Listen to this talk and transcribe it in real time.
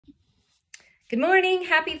Good morning,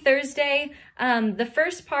 happy Thursday. The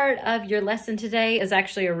first part of your lesson today is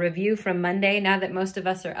actually a review from Monday. Now that most of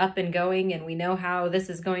us are up and going and we know how this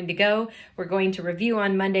is going to go, we're going to review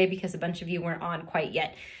on Monday because a bunch of you weren't on quite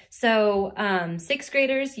yet. So sixth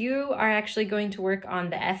graders, you are actually going to work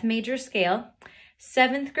on the F major scale.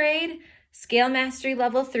 Seventh grade, Scale Mastery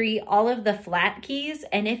Level 3, all of the flat keys.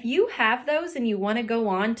 And if you have those and you want to go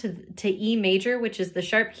on to E major, which is the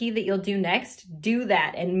sharp key that you'll do next, do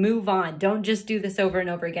that and move on. Don't just do this over and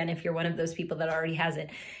over again if you're one of those people that already has it.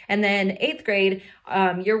 And then eighth grade,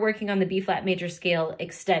 you're working on the B flat major scale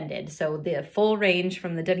extended. So the full range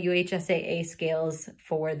from the WHSAA scales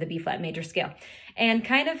for the B flat major scale. And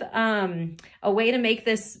kind of a way to make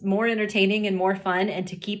this more entertaining and more fun and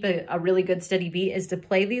to keep a really good steady beat is to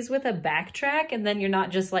play these with a backtrack, and then you're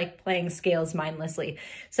not just like playing scales mindlessly.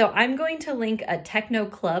 So I'm going to link a Techno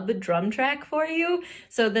Club drum track for you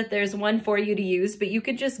so that there's one for you to use, but you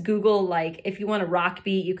could just Google, like, if you want a rock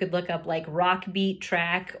beat, you could look up like rock beat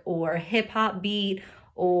track or hip hop beat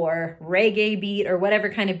or reggae beat or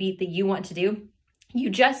whatever kind of beat that you want to do. You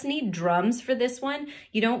just need drums for this one.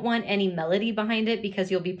 You don't want any melody behind it because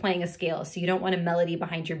you'll be playing a scale. So you don't want a melody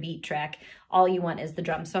behind your beat track. All you want is the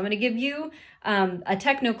drums. So I'm going to give you a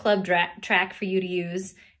Techno Club track for you to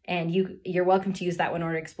use. And you're welcome to use that one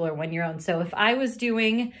or explore one your own. So if I was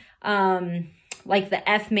doing like the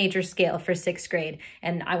F major scale for sixth grade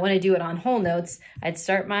and I want to do it on whole notes, I'd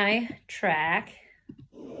start my track.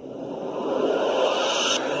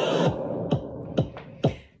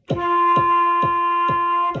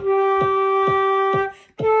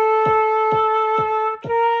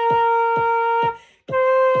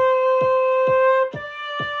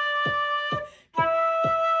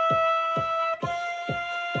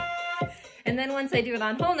 And then once I do it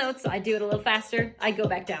on whole notes, I do it a little faster. I go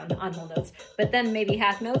back down on whole notes, but then maybe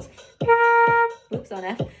half notes. Oops, on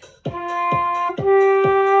F.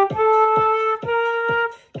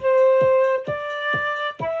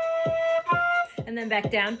 And then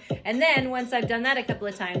back down. And then once I've done that a couple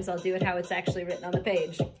of times, I'll do it how it's actually written on the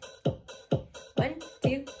page. 1,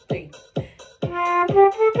 2, 3.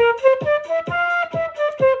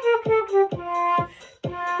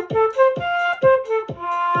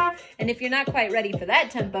 And if you're not quite ready for that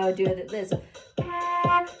tempo, do it at this.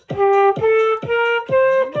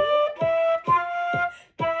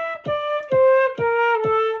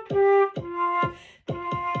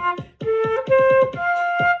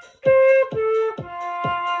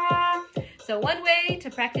 So one way to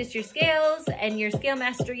practice your scales and your scale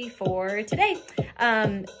mastery for today.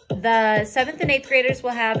 The 7th and 8th graders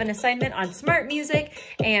will have an assignment on smart music,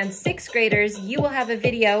 and 6th graders, you will have a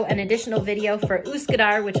video, an additional video for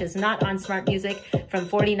Uskadar, which is not on smart music, from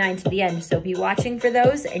 49 to the end. So be watching for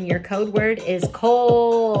those, and your code word is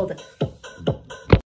cold.